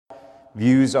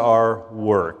views our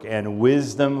work and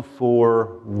wisdom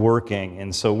for working.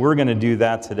 And so we're going to do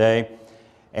that today.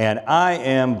 And I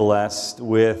am blessed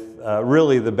with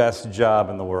really the best job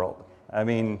in the world. I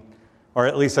mean, or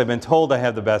at least I've been told I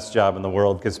have the best job in the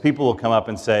world, because people will come up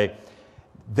and say,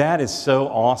 that is so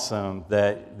awesome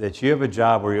that you have a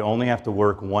job where you only have to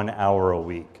work 1 hour a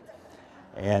week.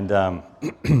 And I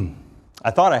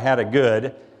thought I had it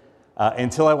good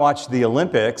until I watched the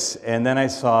Olympics, and then I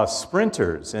saw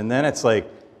sprinters, and then it's like,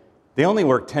 they only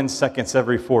work 10 seconds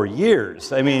every 4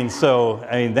 years. I mean,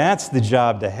 that's the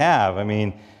job to have.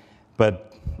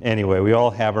 But anyway, we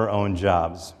all have our own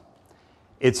jobs.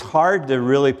 It's hard to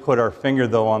really put our finger,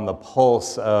 though, on the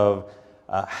pulse of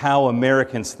how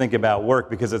Americans think about work,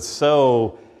 because it's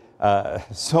so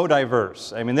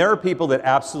diverse. I mean, there are people that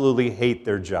absolutely hate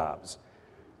their jobs.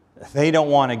 They don't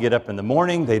want to get up in the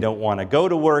morning. They don't want to go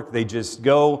to work. They just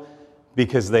go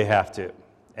because they have to,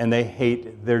 and they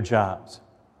hate their jobs.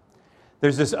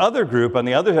 There's this other group on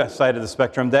the other side of the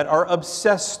spectrum that are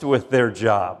obsessed with their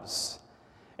jobs.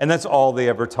 And that's all they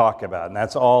ever talk about, and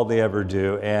that's all they ever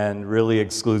do, and really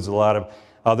excludes a lot of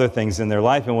other things in their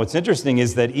life. And what's interesting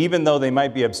is that even though they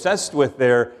might be obsessed with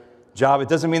their job, it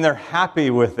doesn't mean they're happy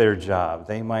with their job.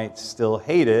 They might still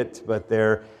hate it, but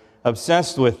they're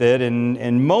obsessed with it,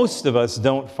 and most of us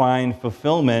don't find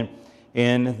fulfillment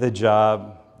in the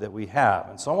job that we have.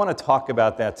 And so I want to talk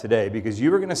about that today, because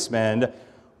you are going to spend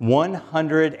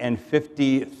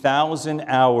 150,000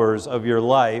 hours of your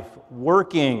life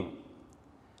working.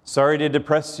 Sorry to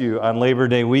depress you on Labor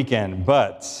Day weekend,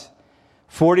 but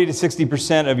 40 to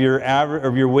 60% of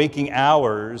your waking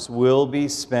hours will be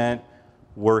spent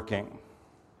working.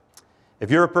 If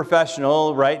you're a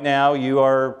professional right now, you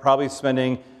are probably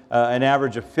spending an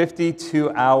average of 52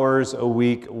 hours a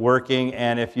week working,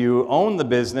 and if you own the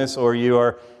business or you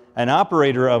are an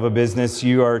operator of a business,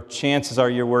 chances are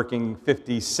you're working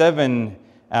 57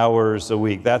 hours a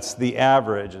week. That's the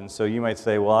average. And so you might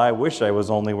say, well, I wish I was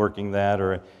only working that,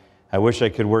 or I wish I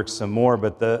could work some more.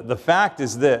 But the fact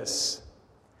is this,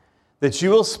 that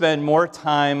you will spend more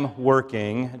time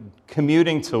working,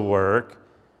 commuting to work,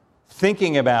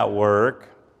 thinking about work,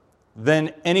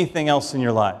 than anything else in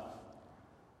your life.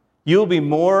 You'll be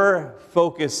more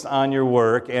focused on your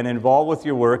work and involved with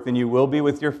your work than you will be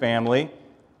with your family.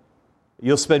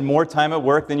 You'll spend more time at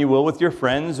work than you will with your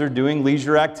friends or doing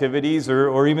leisure activities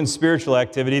or even spiritual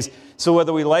activities. So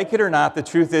whether we like it or not, the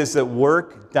truth is that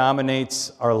work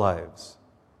dominates our lives.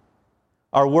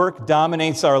 Our work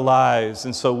dominates our lives,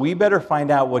 and so we better find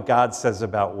out what God says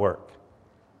about work.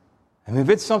 I mean, if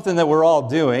it's something that we're all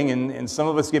doing, and some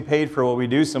of us get paid for what we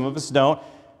do, some of us don't,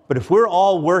 but if we're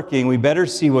all working, we better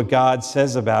see what God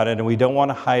says about it, and we don't want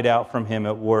to hide out from Him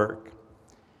at work.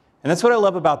 And that's what I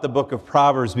love about the book of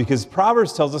Proverbs, because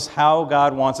Proverbs tells us how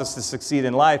God wants us to succeed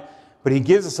in life, but He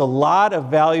gives us a lot of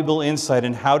valuable insight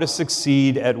in how to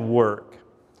succeed at work.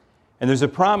 And there's a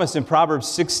promise in Proverbs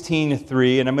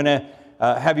 16:3, and I'm going to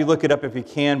have you look it up if you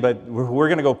can, but we're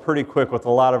going to go pretty quick with a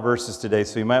lot of verses today,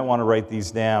 so you might want to write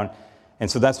these down. And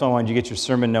so that's why I wanted you to get your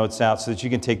sermon notes out so that you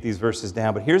can take these verses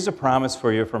down. But here's a promise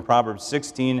for you from Proverbs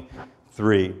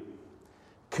 16:3.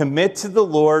 Commit to the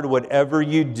Lord whatever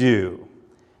you do,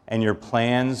 and your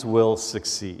plans will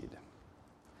succeed.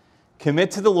 Commit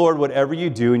to the Lord whatever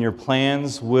you do, and your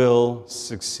plans will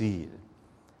succeed.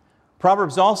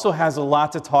 Proverbs also has a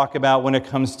lot to talk about when it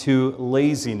comes to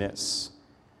laziness.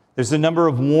 There's a number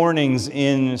of warnings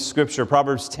in Scripture.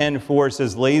 Proverbs 10:4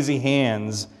 says, lazy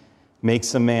hands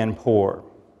makes a man poor.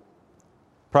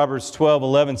 Proverbs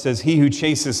 12:11 says, he who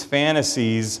chases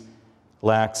fantasies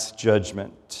lacks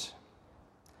judgment.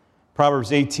 Proverbs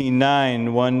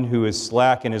 18:9, one who is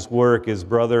slack in his work is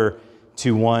brother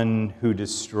to one who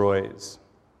destroys.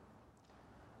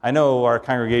 I know our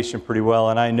congregation pretty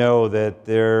well, and I know that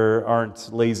there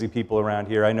aren't lazy people around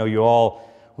here. I know you all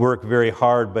work very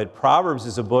hard, but Proverbs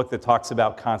is a book that talks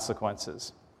about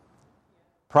consequences.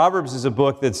 Proverbs is a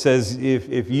book that says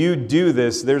if you do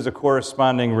this, there's a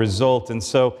corresponding result. And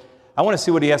so I want to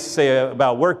see what he has to say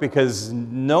about work, because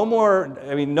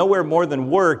nowhere more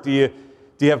than work do you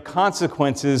have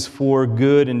consequences for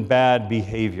good and bad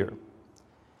behavior.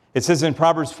 It says in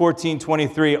Proverbs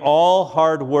 14:23, all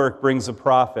hard work brings a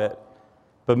profit,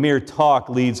 but mere talk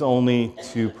leads only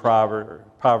to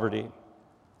poverty.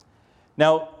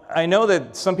 Now, I know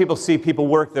that some people see people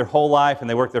work their whole life and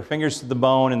they work their fingers to the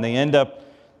bone and they end up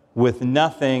with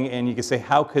nothing, and you can say,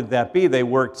 how could that be? They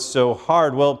worked so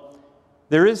hard. Well,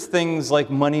 there is things like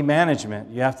money management.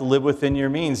 You have to live within your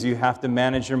means. You have to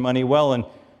manage your money well, and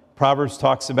Proverbs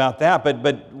talks about that.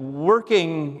 But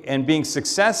working and being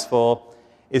successful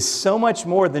is so much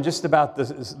more than just about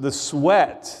the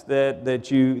sweat that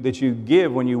you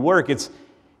give when you work.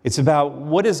 It's about,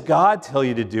 what does God tell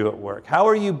you to do at work? How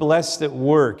are you blessed at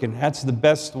work? And that's the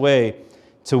best way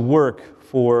to work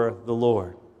for the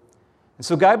Lord. And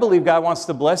so I believe God wants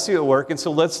to bless you at work. And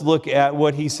so let's look at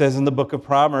what he says in the book of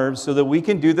Proverbs so that we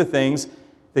can do the things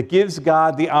that gives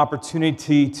God the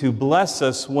opportunity to bless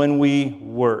us when we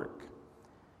work.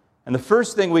 And the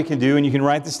first thing we can do, and you can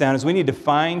write this down, is we need to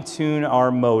fine-tune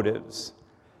our motives.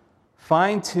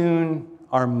 Fine-tune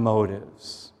our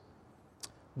motives.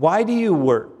 Why do you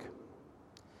work?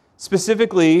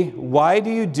 Specifically, why do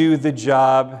you do the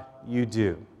job you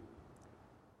do?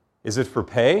 Is it for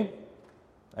pay?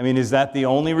 I mean, is that the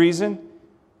only reason?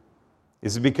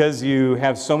 Is it because you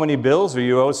have so many bills or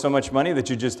you owe so much money that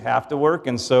you just have to work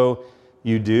and so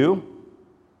you do?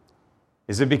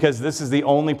 Is it because this is the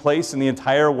only place in the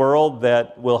entire world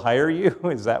that will hire you?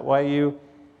 Is that why you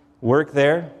work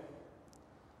there?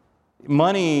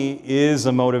 Money is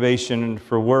a motivation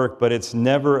for work, but it's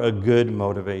never a good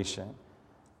motivation.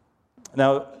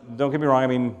 Now, don't get me wrong. I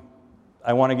mean,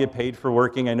 I want to get paid for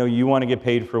working. I know you want to get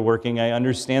paid for working. I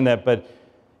understand that. But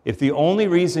if the only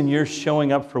reason you're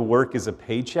showing up for work is a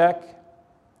paycheck,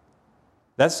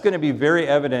 that's going to be very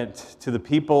evident to the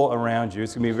people around you.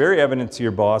 It's going to be very evident to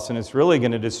your boss, and it's really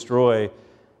going to destroy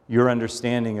your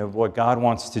understanding of what God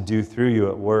wants to do through you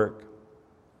at work.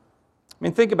 I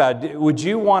mean, think about it. Would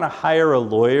you want to hire a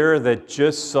lawyer that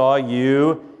just saw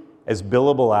you as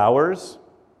billable hours?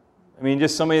 I mean,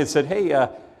 just somebody that said, "Hey,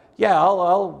 yeah,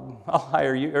 I'll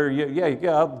hire you,"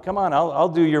 or come on, I'll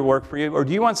do your work for you. Or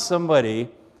do you want somebody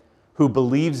who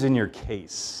believes in your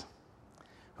case,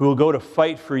 who will go to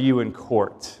fight for you in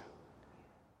court?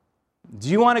 Do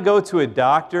you want to go to a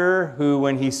doctor who,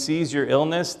 when he sees your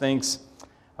illness, thinks,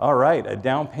 "All right, a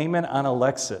down payment on a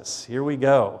Lexus, here we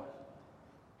go"?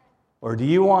 Or do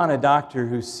you want a doctor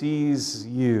who sees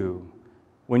you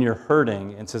when you're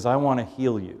hurting and says, "I want to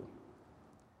heal you"?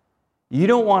 You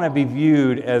don't want to be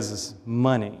viewed as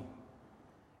money.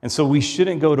 And so we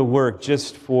shouldn't go to work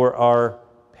just for our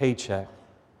paycheck.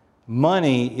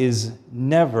 Money is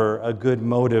never a good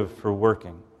motive for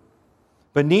working.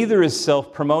 But neither is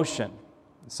self-promotion.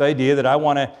 This idea that I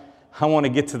want to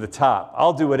get to the top.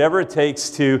 I'll do whatever it takes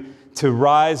to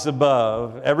rise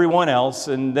above everyone else,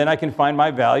 and then I can find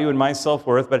my value and my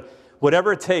self-worth. But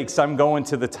whatever it takes, I'm going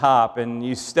to the top. And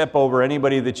you step over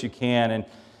anybody that you can, and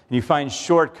you find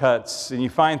shortcuts, and you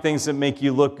find things that make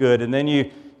you look good, and then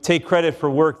you take credit for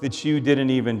work that you didn't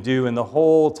even do. And the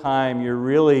whole time, you're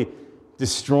really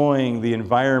destroying the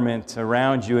environment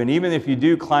around you. And even if you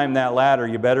do climb that ladder,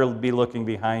 you better be looking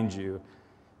behind you,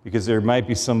 because there might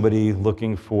be somebody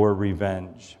looking for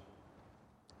revenge.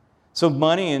 So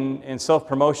money and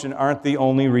self-promotion aren't the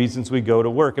only reasons we go to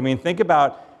work. I mean, think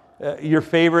about your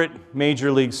favorite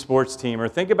major league sports team, or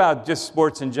think about just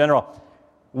sports in general.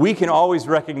 We can always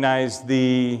recognize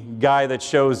the guy that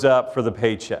shows up for the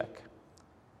paycheck.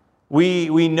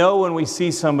 We know when we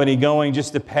see somebody going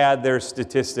just to pad their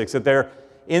statistics, that they're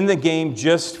in the game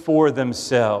just for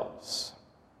themselves.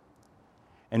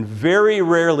 And very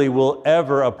rarely will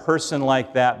ever a person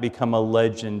like that become a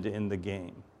legend in the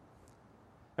game.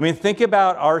 I mean, think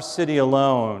about our city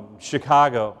alone,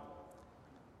 Chicago.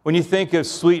 When you think of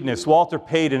sweetness, Walter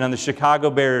Payton on the Chicago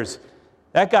Bears,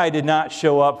 that guy did not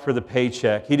show up for the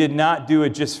paycheck. He did not do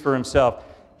it just for himself.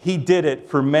 He did it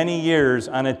for many years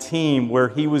on a team where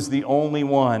he was the only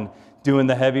one doing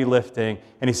the heavy lifting.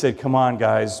 And he said, "Come on,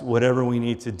 guys, whatever we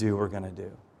need to do, we're going to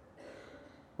do."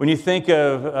 When you think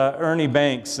of Ernie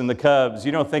Banks and the Cubs,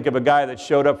 you don't think of a guy that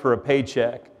showed up for a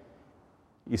paycheck.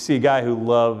 You see a guy who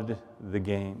loved the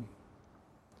game.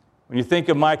 When you think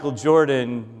of Michael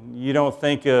Jordan, you don't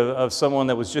think of someone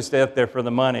that was just out there for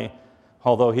the money,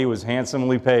 although he was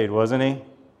handsomely paid, wasn't he?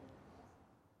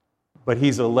 But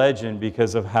he's a legend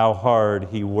because of how hard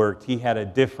he worked. He had a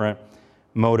different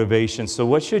motivation. So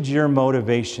what should your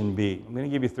motivation be? I'm going to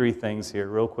give you 3 things here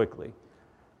real quickly.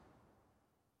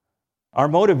 Our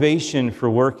motivation for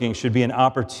working should be an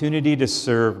opportunity to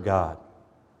serve God.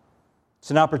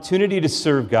 It's an opportunity to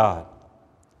serve God.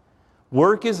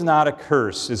 Work is not a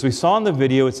curse. As we saw in the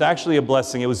video, it's actually a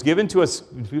blessing. It was given to us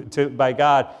by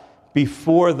God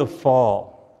before the fall.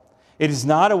 It is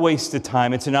not a waste of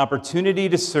time. It's an opportunity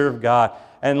to serve God.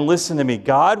 And listen to me,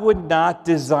 God would not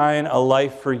design a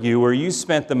life for you where you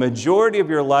spent the majority of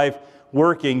your life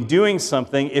working, doing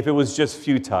something, if it was just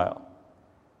futile.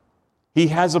 He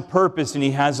has a purpose and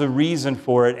He has a reason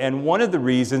for it. And one of the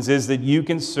reasons is that you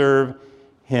can serve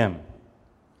Him.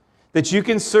 That you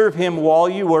can serve Him while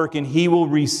you work, and He will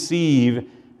receive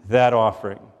that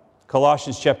offering.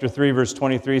 Colossians chapter 3, verse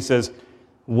 23 says,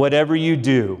 Whatever you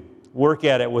do, work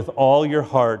at it with all your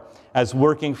heart as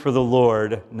working for the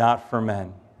Lord, not for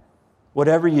men.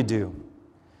 Whatever you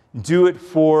do it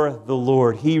for the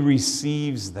Lord. He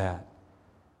receives that.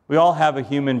 We all have a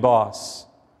human boss.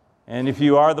 And if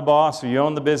you are the boss or you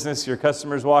own the business, your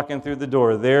customers walk in through the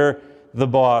door, they're the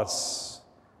boss.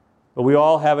 But we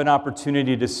all have an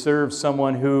opportunity to serve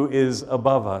someone who is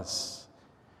above us.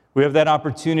 We have that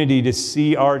opportunity to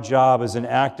see our job as an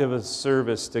act of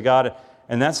service to God.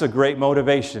 And that's a great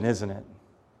motivation, isn't it?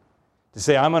 To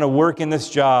say, I'm going to work in this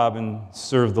job and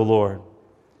serve the Lord.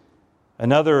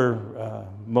 Another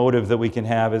motive that we can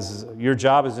have is your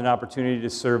job is an opportunity to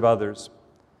serve others.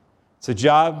 It's a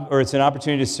job, or it's an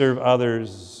opportunity to serve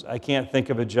others. I can't think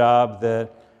of a job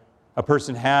that a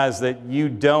person has that you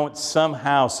don't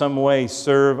somehow, some way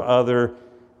serve other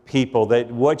people, that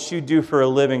what you do for a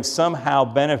living somehow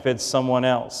benefits someone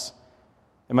else.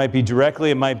 It might be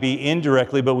directly, it might be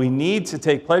indirectly, but we need to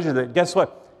take pleasure that, guess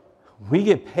what? We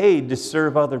get paid to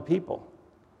serve other people.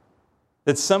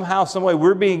 That somehow, some way,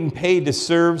 we're being paid to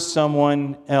serve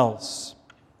someone else.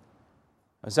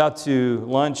 I was out to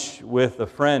lunch with a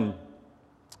friend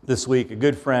this week, a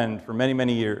good friend for many,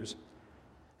 many years.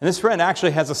 And this friend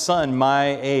actually has a son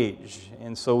my age.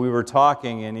 And so we were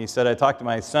talking, and he said, I talked to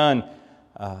my son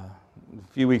a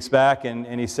few weeks back,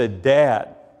 and he said,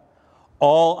 Dad,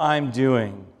 all I'm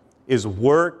doing is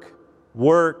work,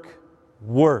 work,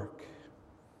 work.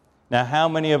 Now, how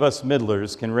many of us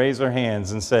middlers can raise our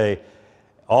hands and say,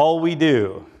 all we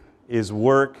do is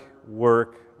work,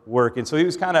 work, work? And so he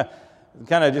was kind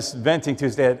of just venting to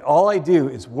his dad, all I do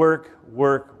is work,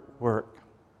 work, work.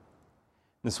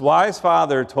 This wise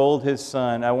father told his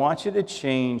son, I want you to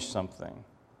change something.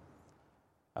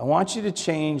 I want you to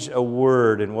change a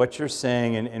word in what you're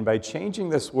saying, and by changing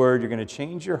this word, you're going to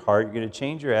change your heart, you're going to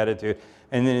change your attitude,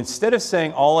 and then instead of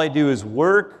saying, all I do is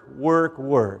work, work,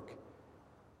 work,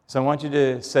 so I want you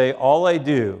to say, all I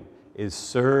do is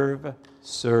serve,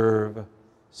 serve,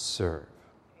 serve.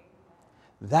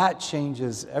 That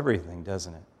changes everything,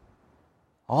 doesn't it?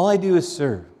 All I do is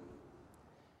serve.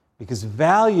 Because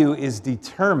value is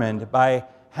determined by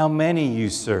how many you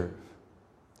serve.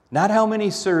 Not how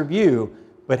many serve you,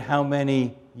 but how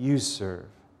many you serve.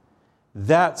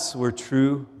 That's where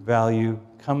true value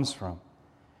comes from.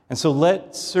 And so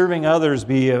let serving others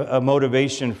be a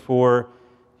motivation for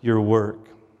your work.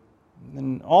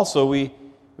 And also we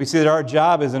see that our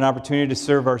job is an opportunity to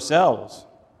serve ourselves.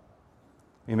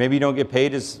 I mean, maybe you don't get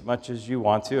paid as much as you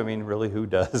want to. I mean, really, who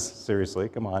does? Seriously,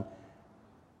 come on.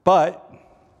 But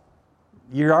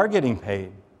you are getting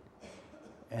paid.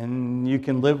 And you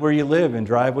can live where you live and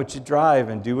drive what you drive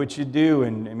and do what you do,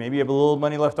 and maybe you have a little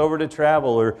money left over to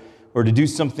travel or to do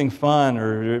something fun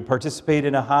or to participate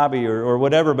in a hobby or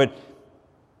whatever.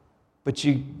 But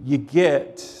you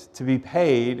get to be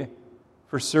paid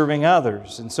for serving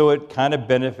others. And so it kind of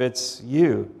benefits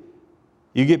you.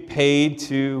 You get paid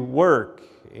to work,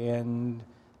 and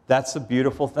that's a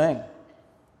beautiful thing.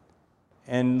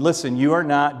 And listen, you are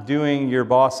not doing your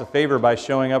boss a favor by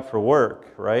showing up for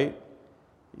work, right?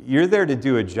 You're there to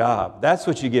do a job. That's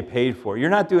what you get paid for. You're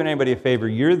not doing anybody a favor.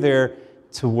 You're there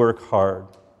to work hard.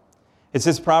 It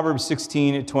says, Proverbs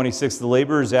 16:26, the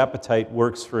laborer's appetite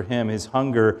works for him. His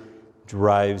hunger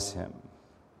drives him.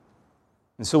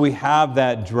 And so we have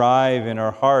that drive in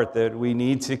our heart that we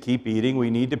need to keep eating. We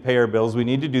need to pay our bills. We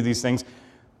need to do these things.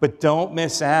 But don't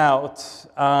miss out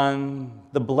on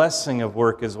the blessing of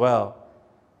work as well.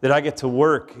 That I get to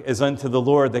work as unto the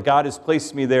Lord, that God has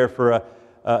placed me there for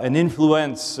an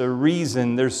influence, a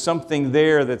reason. There's something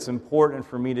there that's important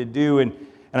for me to do, and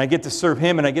I get to serve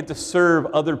Him, and I get to serve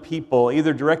other people,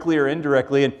 either directly or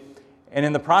indirectly, and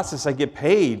in the process I get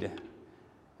paid,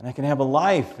 and I can have a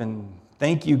life, and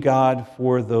thank you, God,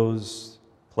 for those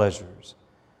pleasures.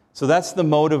 So that's the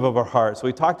motive of our heart. So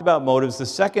we talked about motives. The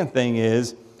second thing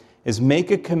is make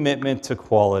a commitment to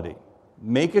quality.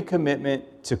 Make a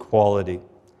commitment to quality.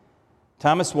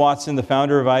 Thomas Watson, the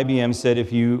founder of IBM, said,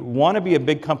 if you want to be a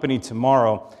big company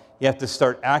tomorrow, you have to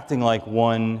start acting like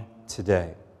one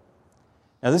today.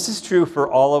 Now, this is true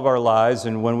for all of our lives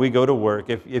and when we go to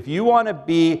work. If you want to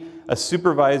be a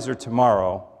supervisor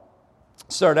tomorrow,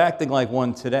 start acting like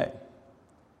one today.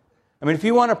 I mean, if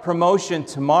you want a promotion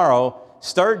tomorrow,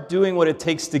 start doing what it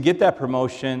takes to get that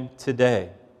promotion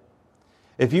today.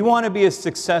 If you want to be a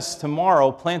success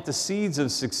tomorrow, plant the seeds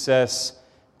of success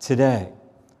today.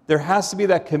 There has to be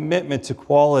that commitment to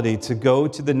quality to go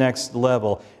to the next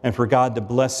level and for God to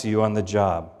bless you on the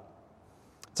job.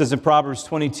 It says in Proverbs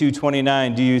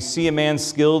 22:29, do you see a man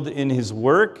skilled in his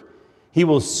work? He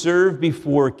will serve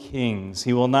before kings.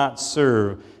 He will not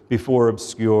serve before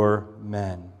obscure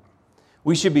men.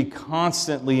 We should be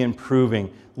constantly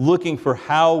improving, looking for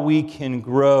how we can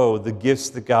grow the gifts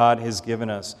that God has given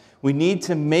us. We need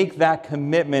to make that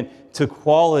commitment to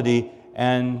quality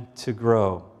and to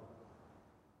grow.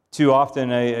 Too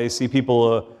often I see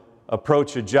people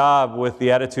approach a job with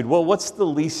the attitude, well, what's the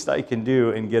least I can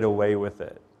do and get away with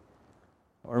it?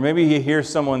 Or maybe you hear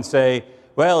someone say,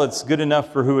 well, it's good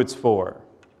enough for who it's for.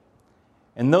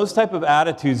 And those type of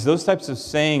attitudes, those types of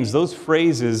sayings, those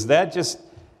phrases,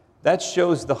 that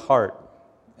shows the heart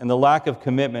and the lack of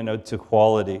commitment to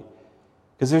quality.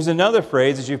 Because there's another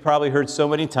phrase that you've probably heard so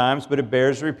many times, but it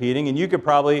bears repeating, and you could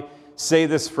probably say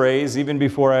this phrase even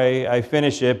before I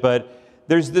finish it, but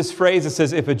there's this phrase that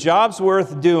says, if a job's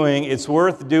worth doing, it's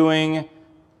worth doing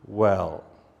well.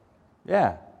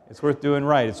 Yeah, it's worth doing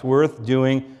right. It's worth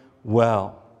doing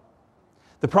well.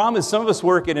 The problem is some of us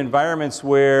work in environments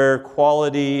where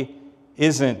quality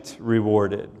isn't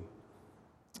rewarded.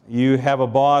 You have a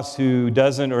boss who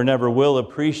doesn't or never will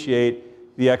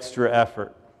appreciate the extra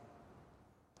effort.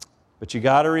 But you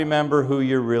got to remember who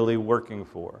you're really working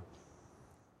for.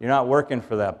 You're not working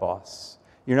for that boss.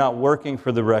 You're not working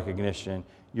for the recognition.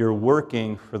 You're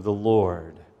working for the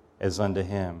Lord as unto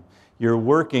Him. You're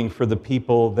working for the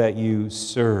people that you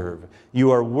serve. You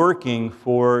are working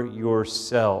for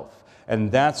yourself.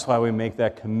 And that's why we make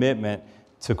that commitment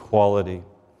to quality.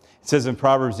 It says in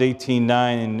Proverbs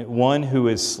 18:9, one who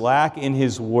is slack in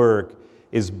his work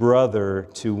is brother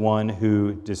to one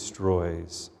who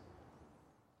destroys.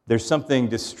 There's something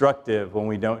destructive when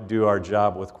we don't do our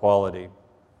job with quality.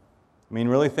 I mean,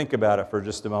 really think about it for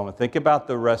just a moment. Think about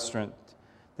the restaurant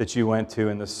that you went to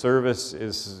and the service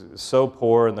is so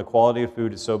poor and the quality of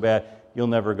food is so bad, you'll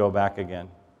never go back again.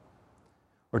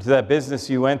 Or to that business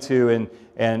you went to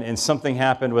and something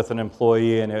happened with an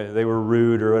employee and they were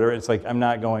rude or whatever. It's like, I'm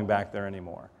not going back there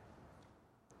anymore.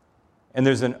 And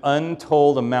there's an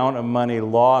untold amount of money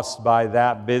lost by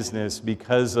that business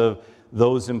because of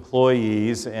those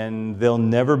employees, and they'll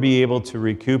never be able to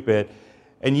recoup it.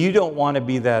 And you don't want to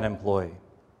be that employee.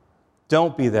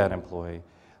 Don't be that employee.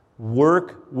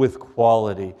 Work with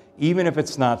quality, even if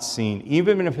it's not seen,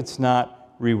 even if it's not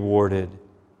rewarded.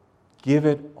 Give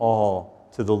it all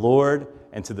to the Lord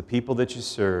and to the people that you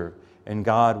serve, and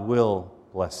God will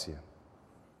bless you.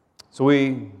 So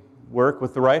we work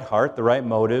with the right heart, the right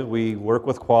motive. We work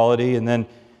with quality. And then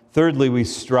thirdly, we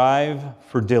strive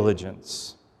for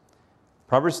diligence.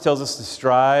 Proverbs tells us to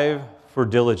strive for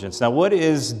diligence. Now, what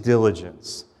is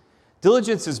diligence?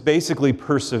 Diligence is basically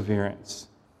perseverance.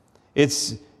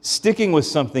 It's sticking with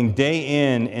something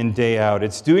day in and day out.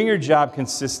 It's doing your job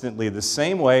consistently the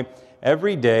same way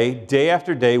every day, day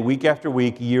after day, week after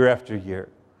week, year after year.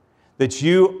 That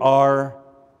you are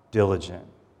diligent.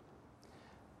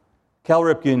 Cal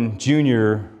Ripken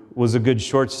Jr. was a good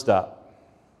shortstop,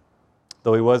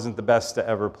 though he wasn't the best to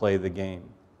ever play the game.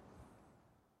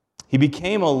 He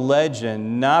became a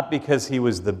legend not because he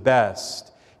was the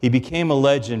best. He became a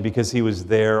legend because he was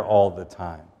there all the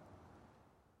time.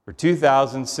 For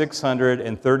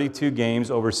 2,632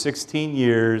 games over 16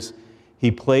 years,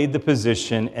 he played the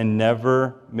position and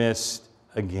never missed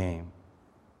a game.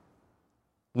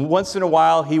 Once in a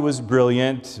while, he was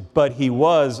brilliant, but he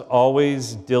was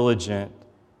always diligent,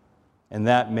 and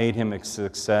that made him a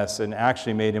success and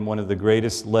actually made him one of the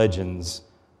greatest legends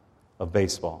of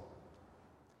baseball.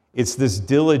 It's this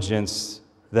diligence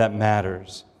that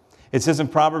matters. It says in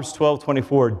Proverbs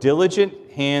 12:24, diligent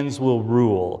hands will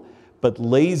rule, but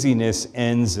laziness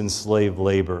ends in slave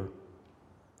labor.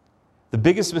 The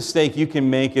biggest mistake you can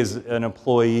make as an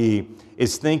employee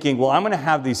is thinking, well, I'm going to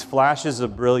have these flashes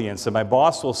of brilliance and my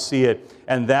boss will see it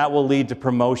and that will lead to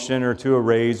promotion or to a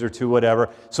raise or to whatever.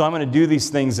 So I'm going to do these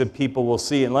things that people will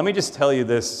see. And let me just tell you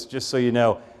this, just so you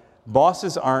know,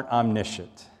 bosses aren't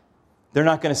omniscient. They're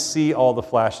not going to see all the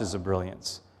flashes of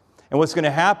brilliance. And what's going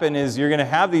to happen is you're going to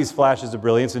have these flashes of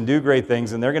brilliance and do great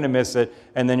things, and they're going to miss it,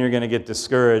 and then you're going to get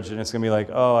discouraged, and it's going to be like,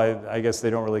 oh, I guess they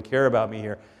don't really care about me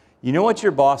here. You know what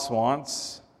your boss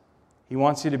wants? He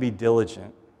wants you to be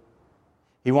diligent.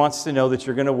 He wants to know that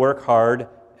you're going to work hard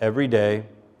every day,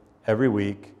 every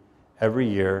week, every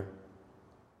year.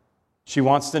 She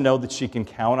wants to know that she can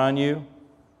count on you,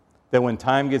 that when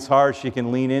time gets hard, she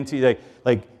can lean into you.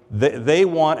 They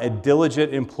want a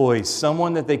diligent employee,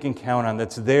 someone that they can count on,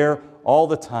 that's there all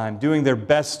the time, doing their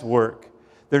best work.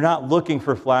 They're not looking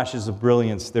for flashes of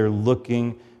brilliance. They're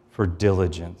looking for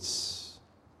diligence.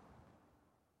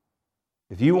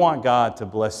 If you want God to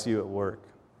bless you at work,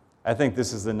 I think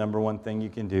this is the number one thing you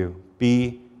can do.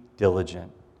 Be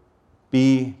diligent.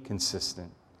 Be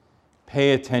consistent.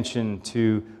 Pay attention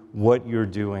to what you're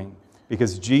doing.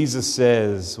 Because Jesus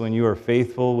says, when you are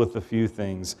faithful with a few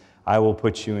things, I will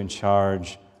put you in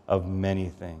charge of many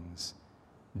things.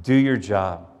 Do your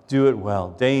job. Do it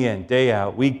well. Day in, day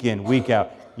out, week in, week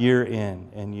out, year in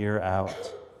and year out.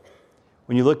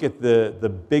 When you look at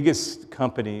the biggest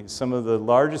companies, some of the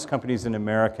largest companies in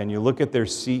America, and you look at their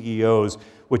CEOs,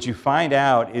 what you find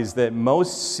out is that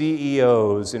most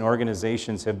CEOs in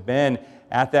organizations have been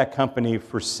at that company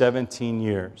for 17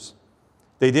 years.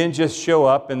 They didn't just show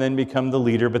up and then become the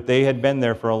leader, but they had been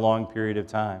there for a long period of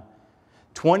time.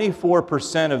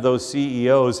 24% of those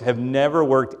CEOs have never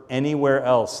worked anywhere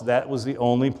else. That was the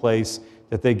only place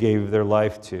that they gave their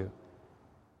life to.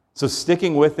 So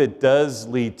sticking with it does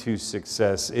lead to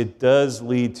success. It does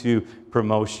lead to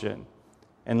promotion.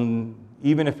 And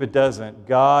even if it doesn't,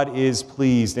 God is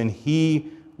pleased and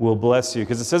He will bless you.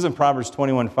 Because it says in Proverbs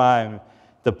 21:5,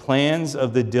 the plans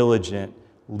of the diligent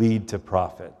lead to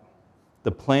profit.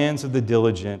 The plans of the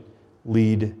diligent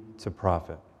lead to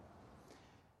profit.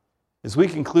 As we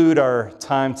conclude our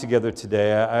time together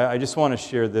today, I just want to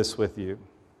share this with you.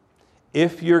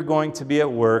 If you're going to be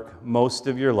at work most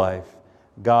of your life,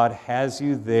 God has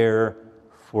you there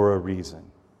for a reason.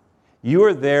 You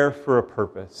are there for a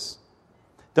purpose.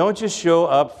 Don't just show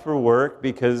up for work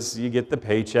because you get the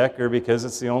paycheck or because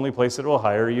it's the only place that will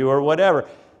hire you or whatever.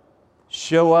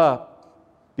 Show up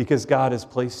because God has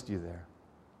placed you there.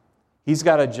 He's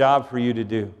got a job for you to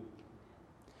do.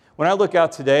 When I look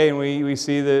out today and we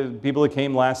see the people that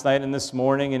came last night and this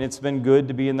morning, and it's been good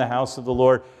to be in the house of the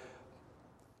Lord,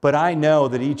 but I know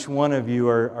that each one of you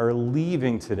are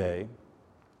leaving today,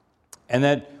 and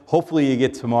that hopefully you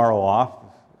get tomorrow off.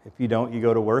 If you don't, you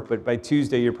go to work, but by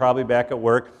Tuesday you're probably back at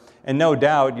work, and no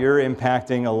doubt you're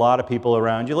impacting a lot of people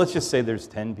around you. Let's just say there's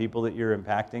 10 people that you're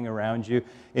impacting around you,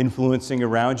 influencing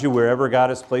around you, wherever God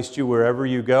has placed you, wherever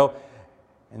you go.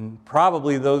 And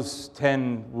probably those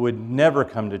 10 would never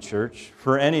come to church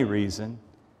for any reason,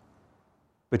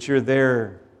 but you're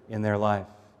there in their life.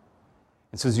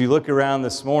 And so as you look around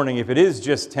this morning, if it is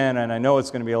just 10, and I know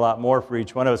it's going to be a lot more for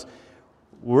each one of us,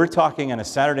 we're talking on a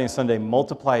Saturday and Sunday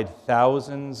multiplied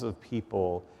thousands of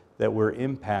people that we're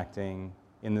impacting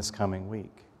in this coming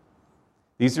week.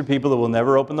 These are people that will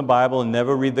never open the Bible and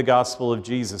never read the gospel of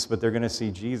Jesus, but they're going to see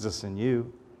Jesus in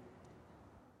you.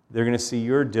 They're going to see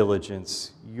your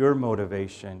diligence, your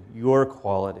motivation, your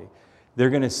quality. They're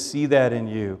going to see that in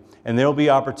you. And there'll be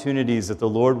opportunities that the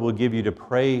Lord will give you to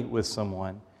pray with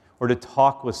someone or to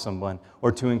talk with someone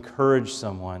or to encourage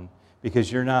someone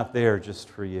because you're not there just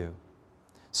for you.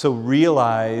 So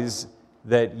realize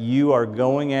that you are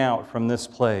going out from this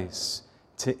place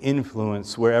to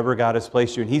influence wherever God has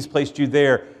placed you. And He's placed you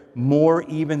there more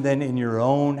even than in your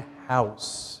own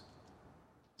house.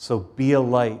 So be a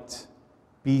light.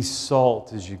 Be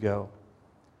salt as you go.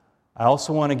 I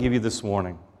also want to give you this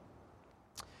warning,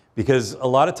 because a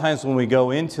lot of times when we go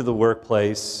into the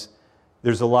workplace,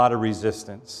 there's a lot of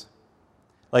resistance.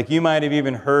 Like you might have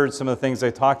even heard some of the things I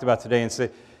talked about today and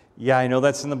say, yeah, I know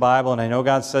that's in the Bible, and I know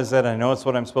God says that, I know it's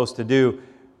what I'm supposed to do,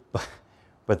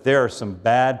 but there are some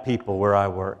bad people where I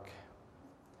work.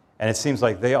 And it seems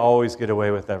like they always get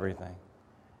away with everything.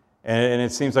 And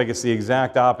it seems like it's the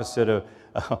exact opposite of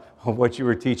what you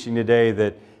were teaching today,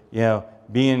 that,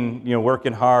 being,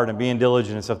 working hard and being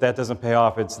diligent and stuff, that doesn't pay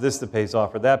off. It's this that pays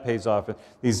off or that pays off. And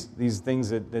these things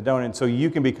that don't. And so you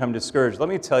can become discouraged. Let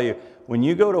me tell you, when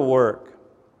you go to work,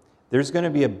 there's going to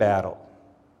be a battle.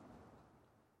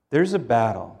 There's a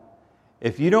battle.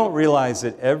 If you don't realize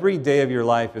that every day of your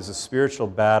life is a spiritual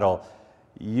battle,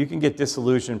 you can get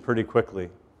disillusioned pretty quickly.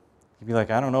 You'd be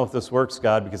like, I don't know if this works,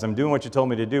 God, because I'm doing what you told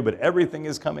me to do, but everything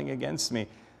is coming against me.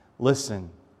 Listen,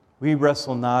 we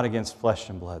wrestle not against flesh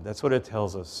and blood. That's what it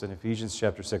tells us in Ephesians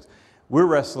chapter 6. We're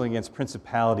wrestling against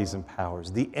principalities and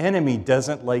powers. The enemy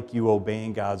doesn't like you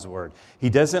obeying God's word. He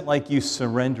doesn't like you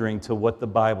surrendering to what the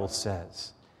Bible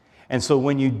says. And so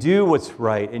when you do what's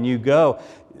right and you go,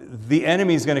 the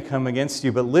enemy's going to come against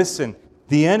you. But listen,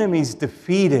 the enemy's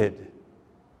defeated.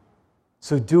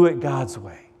 So do it God's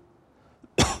way.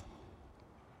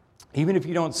 Even if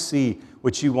you don't see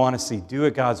what you want to see, do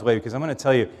it God's way. Because I'm going to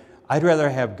tell you, I'd rather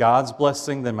have God's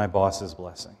blessing than my boss's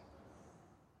blessing.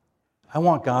 I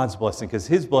want God's blessing because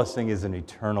His blessing is an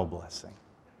eternal blessing.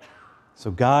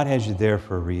 So God has you there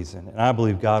for a reason. And I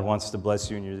believe God wants to bless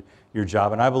you in your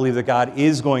job. And I believe that God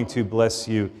is going to bless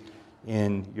you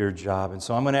in your job. And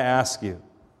so I'm going to ask you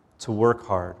to work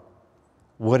hard.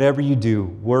 Whatever you do,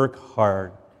 work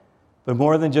hard. But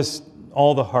more than just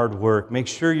all the hard work, make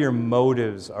sure your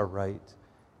motives are right.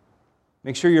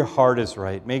 Make sure your heart is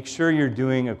right. Make sure you're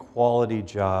doing a quality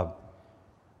job.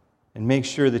 And make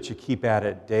sure that you keep at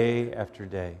it day after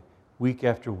day, week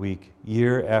after week,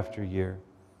 year after year.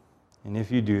 And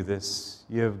if you do this,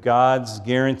 you have God's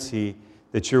guarantee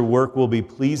that your work will be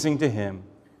pleasing to Him,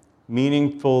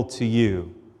 meaningful to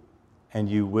you, and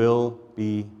you will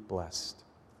be blessed.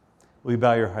 Will you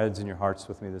bow your heads and your hearts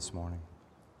with me this morning?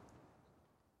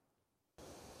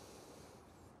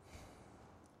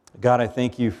 God, I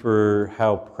thank you for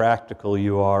how practical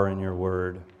you are in your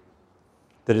word,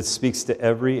 that it speaks to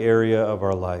every area of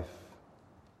our life.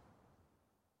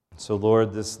 So,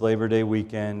 Lord, this Labor Day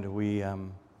weekend, we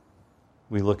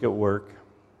look at work,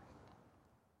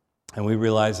 and we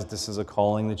realize that this is a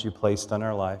calling that you placed on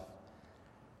our life.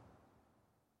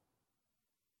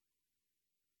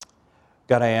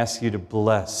 God, I ask you to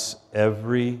bless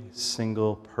every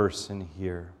single person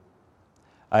here.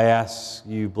 I ask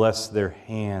you bless their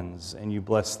hands and you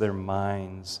bless their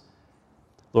minds.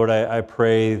 Lord, I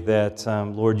pray that,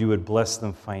 Lord, you would bless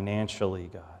them financially,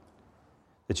 God,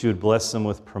 that you would bless them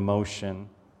with promotion.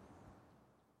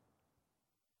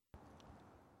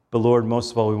 But Lord,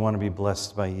 most of all, we want to be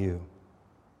blessed by you.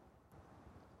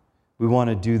 We want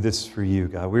to do this for you,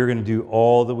 God. We're going to do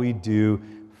all that we do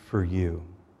for you.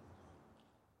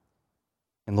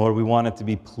 And Lord, we want it to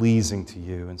be pleasing to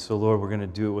you. And so, Lord, we're going to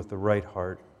do it with the right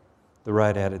heart, the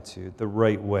right attitude, the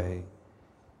right way.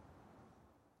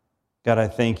 God, I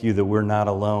thank you that we're not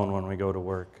alone when we go to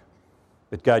work.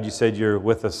 But God, you said you're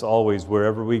with us always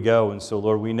wherever we go. And so,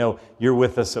 Lord, we know you're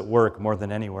with us at work more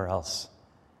than anywhere else.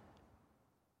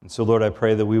 And so, Lord, I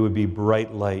pray that we would be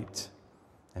bright light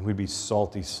and we'd be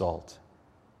salty salt.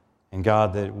 And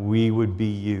God, that we would be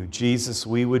you. Jesus,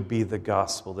 we would be the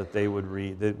gospel that they would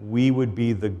read, that we would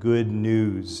be the good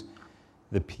news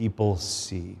that people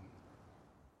see.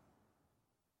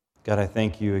 God, I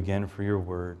thank you again for your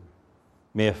word.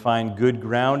 May it find good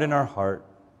ground in our heart.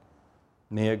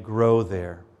 May it grow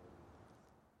there.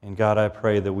 And God, I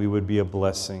pray that we would be a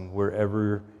blessing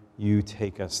wherever you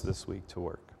take us this week to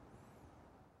work.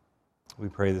 We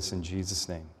pray this in Jesus'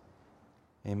 name.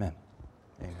 Amen.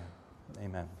 Amen.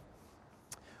 Amen.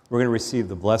 We're going to receive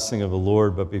the blessing of the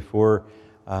Lord, but before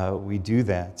we do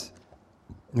that,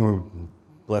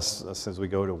 bless us as we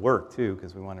go to work too,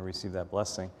 because we want to receive that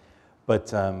blessing.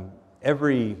 But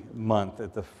every month,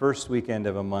 at the first weekend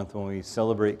of a month when we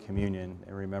celebrate communion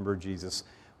and remember Jesus,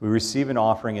 we receive an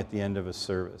offering at the end of a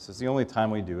service. It's the only time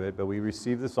we do it, but we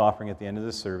receive this offering at the end of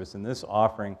the service, and this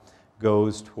offering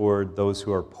goes toward those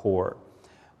who are poor.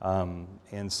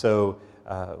 And so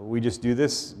we just do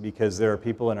this because there are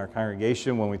people in our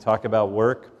congregation, when we talk about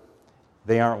work,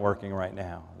 they aren't working right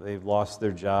now. They've lost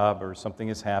their job or something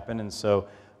has happened, and so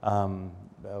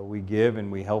we give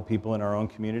and we help people in our own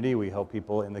community. We help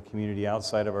people in the community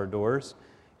outside of our doors,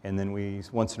 and then we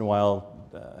once in a while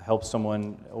help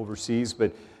someone overseas,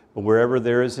 but wherever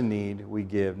there is a need, we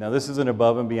give. Now, this is an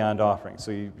above and beyond offering,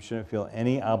 so you shouldn't feel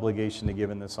any obligation to give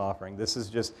in this offering. This is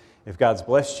just, if God's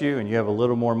blessed you and you have a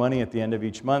little more money at the end of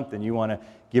each month and you want to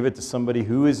give it to somebody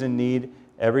who is in need,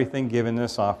 everything given in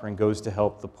this offering goes to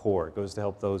help the poor, goes to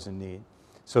help those in need.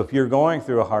 So if you're going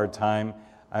through a hard time,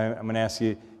 I'm going to ask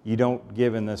you, you don't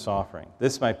give in this offering.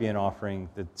 This might be an offering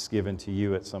that's given to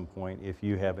you at some point if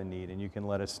you have a need, and you can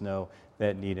let us know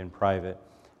that need in private.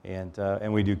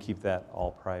 And we do keep that all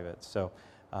private. So,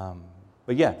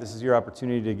 but yeah, this is your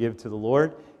opportunity to give to the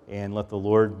Lord and let the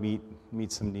Lord meet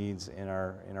some needs in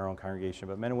our own congregation.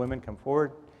 But men and women, come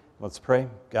forward. Let's pray.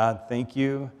 God, thank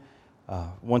you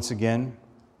once again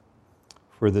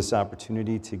for this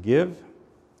opportunity to give.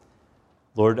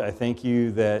 Lord, I thank you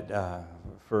that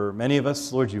for many of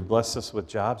us, Lord, you bless us with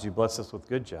jobs. You bless us with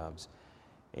good jobs.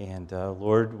 And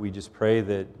Lord, we just pray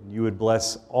that you would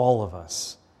bless all of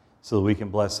us so that we can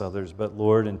bless others. But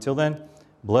Lord, until then,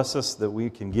 bless us that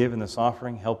we can give in this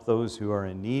offering, help those who are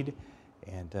in need,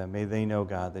 and may they know,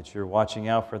 God, that you're watching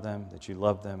out for them, that you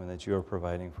love them, and that you are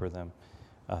providing for them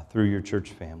through your church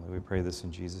family. We pray this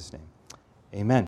in Jesus' name. Amen.